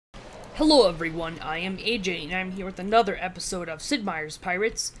Hello everyone, I am AJ and I'm here with another episode of Sid Meier's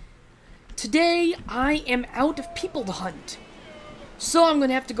Pirates. Today, I am out of people to hunt. So I'm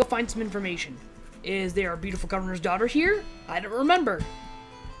gonna have to go find some information. Is there a beautiful governor's daughter here? I don't remember.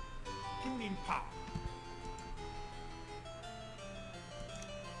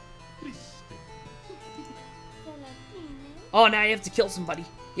 Oh, now I have to kill somebody.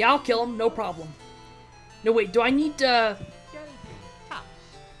 Yeah, I'll kill him, no problem. No, wait, do I need to...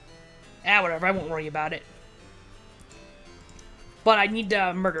 whatever, I won't worry about it. But I need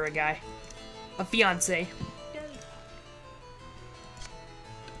to murder a guy. A fiancé.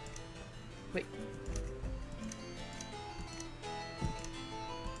 Wait.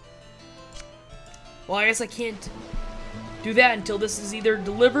 Well, I guess I can't do that until this is either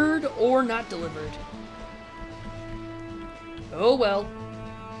delivered or not delivered. Oh well.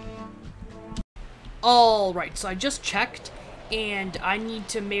 Alright, so I just checked, and I need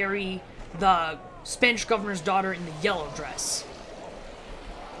to marry the Spanish governor's daughter in the yellow dress.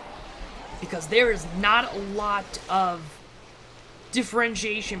 Because there is not a lot of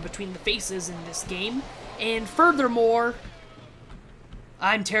differentiation between the faces in this game, and furthermore,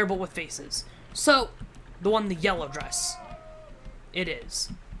 I'm terrible with faces. So, the one in the yellow dress. It is.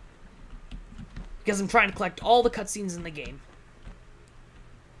 Because I'm trying to collect all the cutscenes in the game.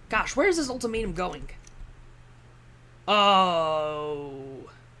 Gosh, where is this ultimatum going? Oh.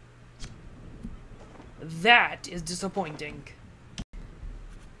 That is disappointing.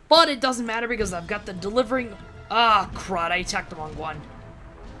 But it doesn't matter because I've got the delivering... Ah, crud, I attacked the wrong one.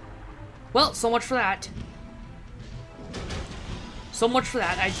 Well, so much for that. So much for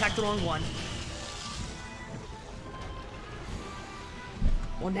that, I attacked the wrong one.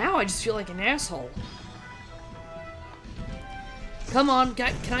 Well, now I just feel like an asshole. Come on,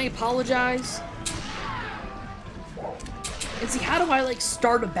 can I apologize? And see, how do I, like,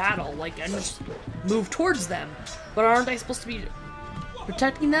 start a battle? Like, I just move towards them. But aren't I supposed to be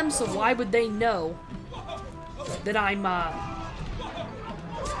protecting them? So why would they know that I'm,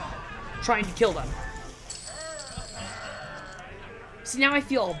 trying to kill them? See, now I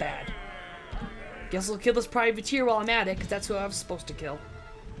feel all bad. Guess I'll kill this privateer while I'm at it, because that's who I was supposed to kill.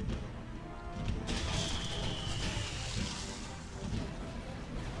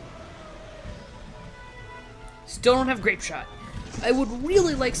 Still don't have grape shot. I would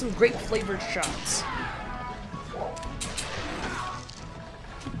really like some grape flavored shots.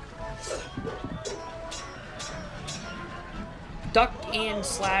 Duck and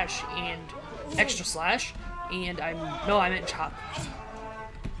slash and extra slash. And no, I meant chop.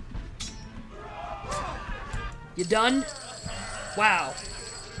 You done? Wow.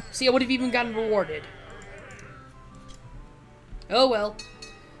 See, I would have even gotten rewarded. Oh well.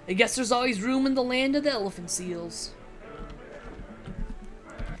 I guess there's always room in the land of the elephant seals.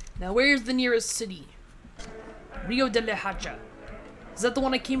 Now, where's the nearest city? Rio de la Hacha. Is that the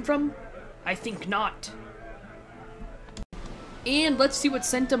one I came from? I think not. And let's see what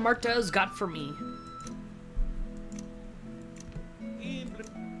Santa Marta has got for me.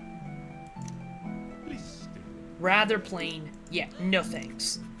 Rather plain. Yeah, no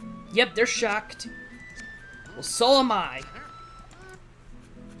thanks. Yep, they're shocked. Well, so am I.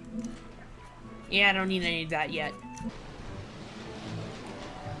 Yeah, I don't need any of that yet.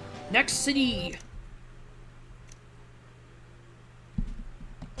 Next city.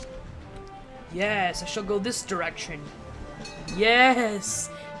 Yes, I shall go this direction. Yes!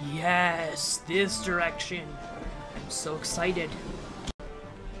 Yes, this direction. I'm so excited.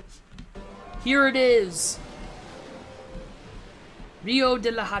 Here it is. Rio de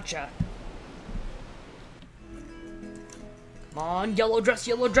la Hacha. Come on, yellow dress,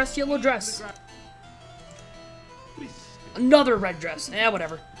 yellow dress, yellow dress. Another red dress.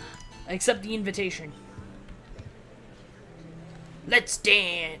 Whatever. I accept the invitation. Let's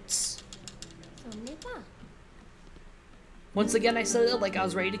dance. Once again, I said it like I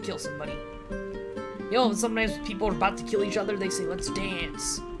was ready to kill somebody. You know, sometimes when people are about to kill each other, they say, let's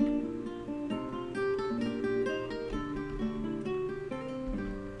dance.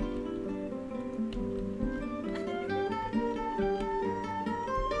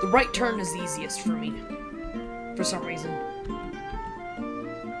 The right turn is the easiest for me. For some reason.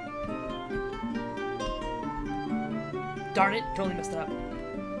 Darn it, totally messed it up.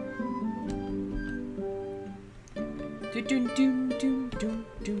 Do do do do do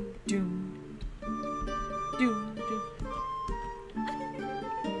do do do.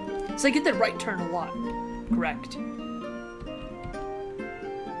 So I get that right turn a lot. Correct.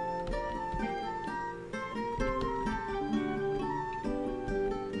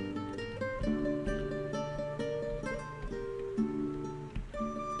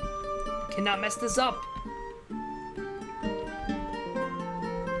 Cannot mess this up.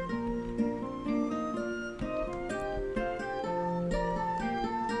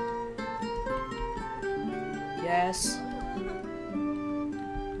 Yes.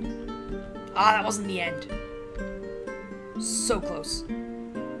 Ah, that wasn't the end. So close.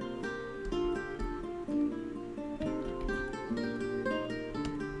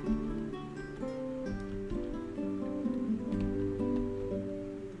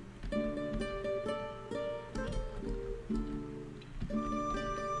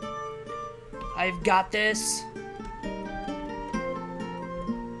 I've got this.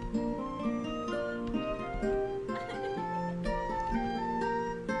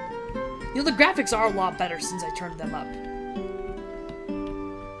 You know, the graphics are a lot better since I turned them up.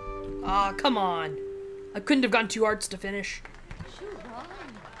 Ah, come on. I couldn't have gotten 2 hearts to finish.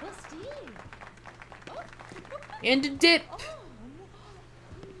 And a dip.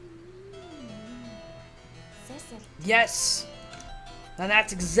 Yes. Now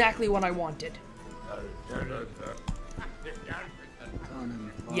that's exactly what I wanted.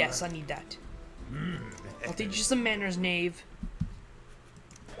 Yes, I need that. I'll teach you some manners, knave.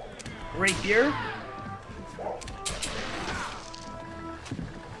 Rapier.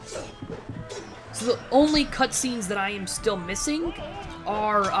 So the only cutscenes that I am still missing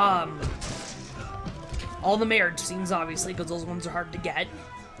are, all the marriage scenes, obviously, because those ones are hard to get.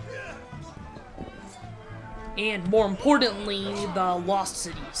 And more importantly, the Lost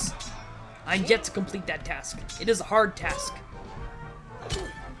Cities. I'm yet to complete that task. It is a hard task.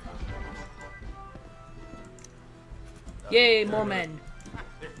 Yay, more men.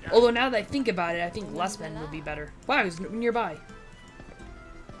 Although now that I think about it, I think less men would be better. Wow, he's nearby.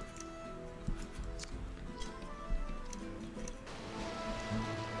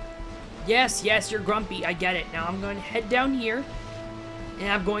 Yes, yes, you're grumpy. I get it. Now I'm going to head down here, and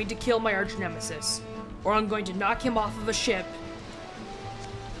I'm going to kill my arch nemesis. Or I'm going to knock him off of a ship,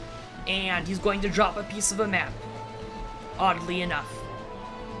 and he's going to drop a piece of a map. Oddly enough.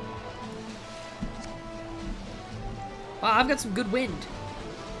 Wow, I've got some good wind.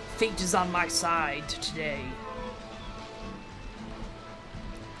 Fate is on my side today.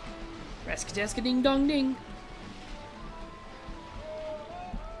 Raska ding dong ding.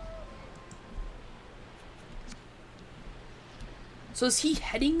 So is he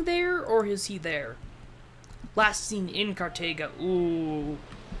heading there, or is he there? Last seen in Cartega. Ooh.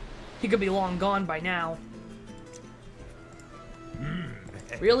 He could be long gone by now.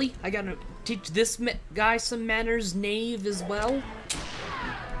 Really? I gotta teach this guy some manners, knave, as well?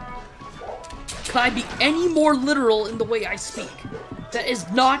 Can I be any more literal in the way I speak? That is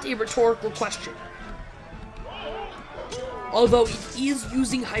not a rhetorical question. Although it is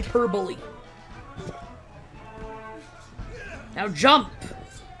using hyperbole. Now jump!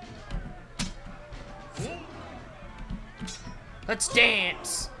 Let's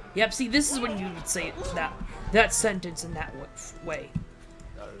dance! Yep, see, this is when you would say that sentence in that way.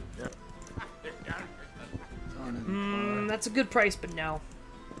 That's a good price, but no.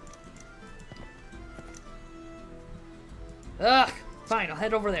 Ugh! Fine, I'll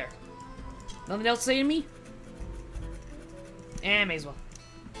head over there. Nothing else to say to me? Eh, may as well.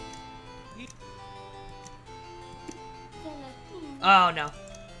 Oh, no.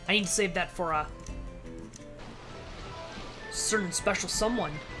 I need to save that for a certain special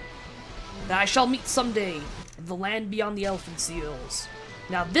someone that I shall meet someday in the land beyond the elephant seals.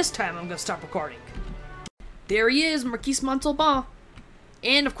 Now this time I'm gonna stop recording. There he is, Marquis Montalban.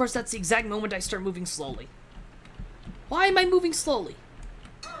 And of course that's the exact moment I start moving slowly. Why am I moving slowly?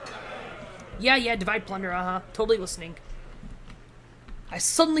 Yeah, divide plunder, totally listening. I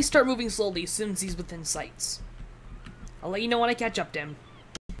suddenly start moving slowly as soon as he's within sights. I'll let you know when I catch up to him.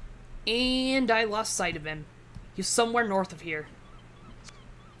 And I lost sight of him. He's somewhere north of here.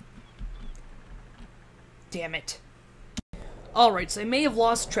 Damn it. Alright, so I may have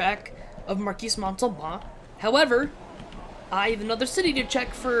lost track of Marquis Montalban. However, I have another city to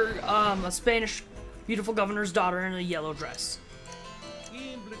check for a Spanish beautiful governor's daughter in a yellow dress.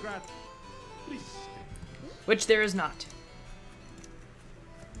 Which there is not.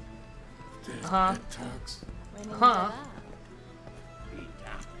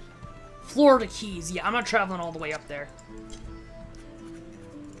 Florida Keys. Yeah, I'm not traveling all the way up there.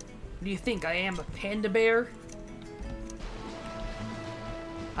 What do you think? I am a panda bear?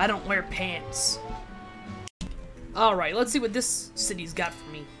 I don't wear pants. Alright, let's see what this city's got for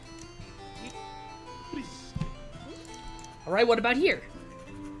me. Alright, what about here?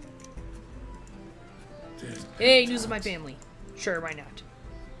 Hey, news of my family. Sure, why not?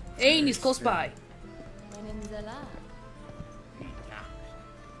 Hey, and he's close by.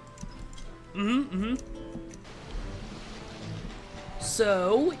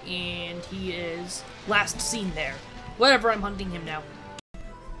 So, and he is last seen there. Whatever, I'm hunting him now.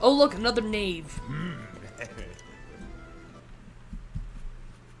 Oh look, another knave.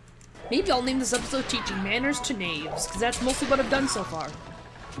 Maybe I'll name this episode Teaching Manners to Knaves, because that's mostly what I've done so far.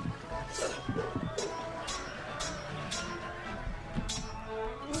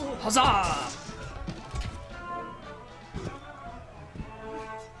 Huzzah!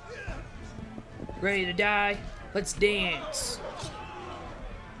 Ready to die? Let's dance.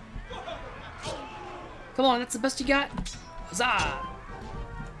 Come on, that's the best you got? Huzzah!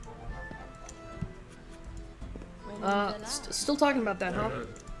 Still talking about that, huh?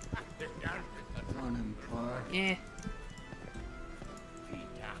 Yeah.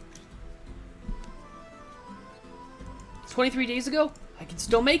 23 days ago? I can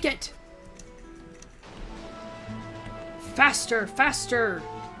still make it! Faster, faster!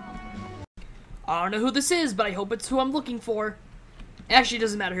 I don't know who this is, but I hope it's who I'm looking for. Actually, it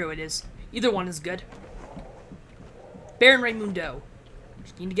doesn't matter who it is. Either one is good. Baron Raimundo.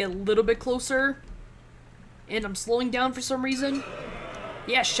 Just need to get a little bit closer. And I'm slowing down for some reason.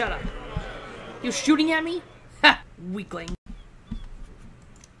 Yeah, shut up. You shooting at me? Ha! Weakling.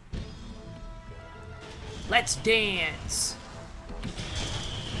 Let's dance.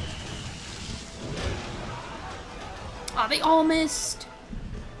 Aw, they all missed.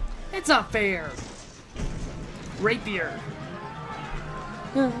 That's not fair. Rapier.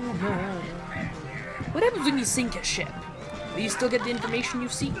 What happens when you sink a ship? Will you still get the information you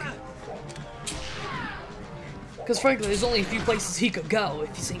seek? Because frankly, there's only a few places he could go if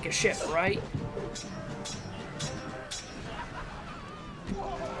you sink a ship, right?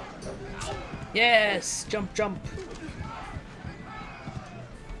 Yes! Jump, jump.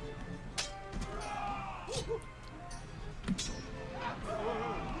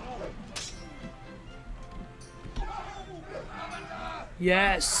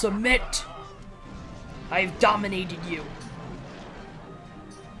 Yes, submit! I've dominated you.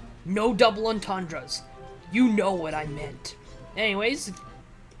 No double entendres. You know what I meant. Anyways.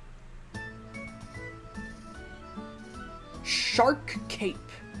 Shark Cape.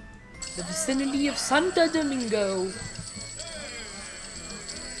 The vicinity of Santo Domingo.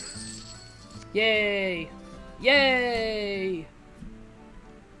 Yay! Yay!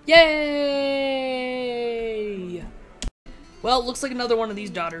 Yay! Well, it looks like another one of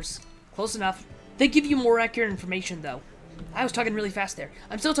these daughters. Close enough. They give you more accurate information, though. I was talking really fast there.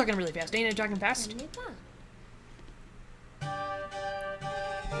 I'm still talking really fast. Ain't I talking fast?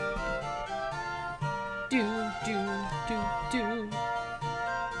 Do, do, do, do.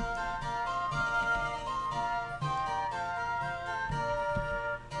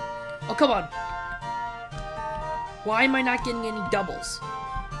 Oh, come on. Why am I not getting any doubles?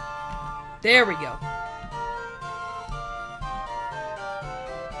 There we go.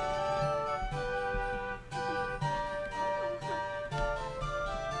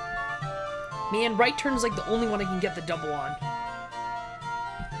 Man, right turn is like the only one I can get the double on.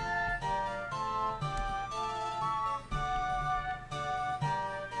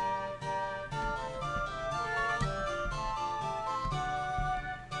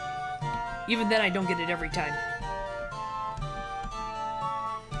 Even then, I don't get it every time.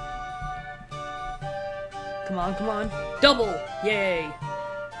 Come on, come on. Double! Yay!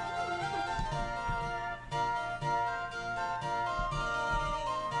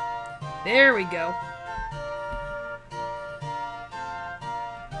 There we go.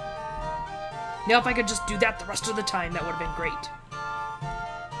 Now if I could just do that the rest of the time, that would have been great.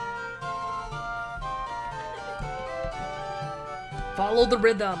 Follow the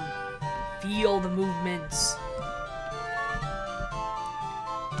rhythm. Feel the movements.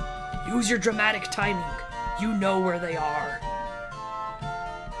 Use your dramatic timing. You know where they are.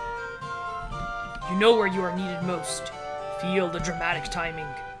 You know where you are needed most. Feel the dramatic timing.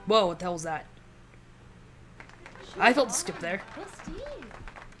 Whoa, what the hell was that? I felt the skip there.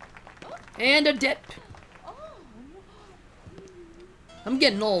 And a dip. I'm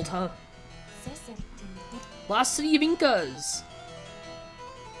getting old, huh? Lost City of Incas.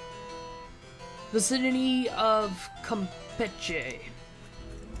 Vicinity of Campeche.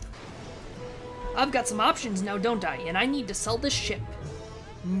 I've got some options now, don't I? And I need to sell this ship.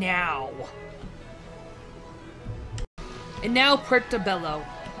 Now. And now Puerto Bello.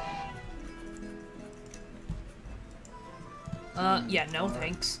 Yeah, no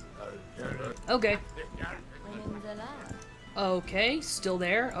thanks. Okay. Okay, still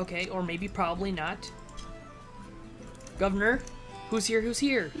there. Okay, or maybe probably not. Governor? Who's here? Who's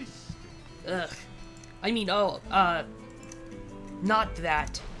here? Ugh. I mean, oh, not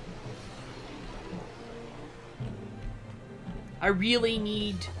that. I really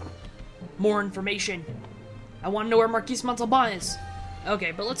need more information. I want to know where Marquis Montalban is.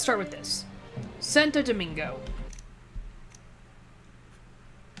 Okay, but let's start with this. Santo Domingo.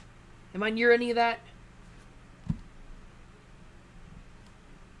 Am I near any of that?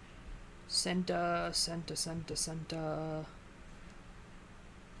 Santa.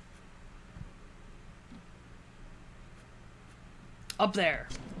 Up there.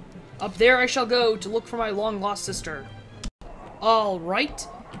 Up there I shall go to look for my long-lost sister. Alright.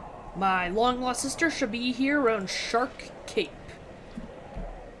 My long-lost sister should be here around Shark Cape.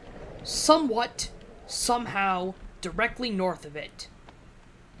 Somewhat, somehow, directly north of it.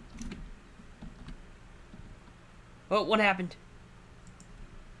 Oh, what happened?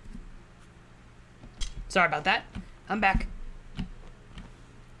 Sorry about that. I'm back.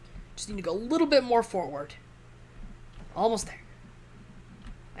 Just need to go a little bit more forward. Almost there.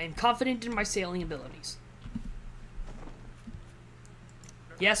 I am confident in my sailing abilities.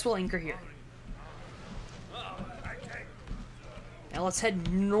 Yes, we'll anchor here. Now let's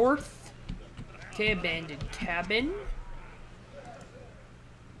head north. Okay, abandoned cabin.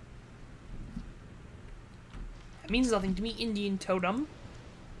 That means nothing to me. Indian totem.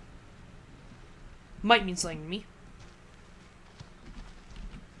 Might mean something to me.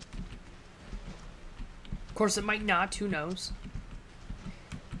 Of course, it might not. Who knows?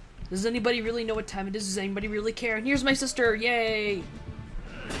 Does anybody really know what time it is? Does anybody really care? And here's my sister! Yay!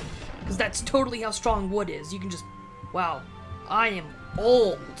 Because that's totally how strong wood is. You can just... Wow. I am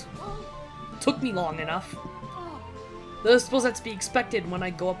old. Took me long enough. Though I suppose that's to be expected when I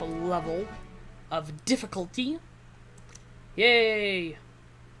go up a level of difficulty. Yay!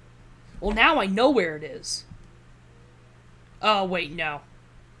 Well, now I know where it is. Oh, wait, no.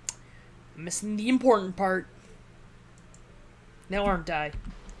 I'm missing the important part. Now aren't I?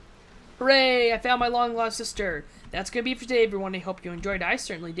 Hooray! I found my long-lost sister. That's gonna be it for today, everyone. I hope you enjoyed. I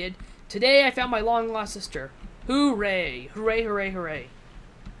certainly did. Today, I found my long-lost sister. Hooray! Hooray, hooray, hooray.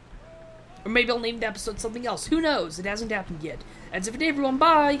 Or maybe I'll name the episode something else. Who knows? It hasn't happened yet. That's it for today, everyone.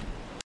 Bye!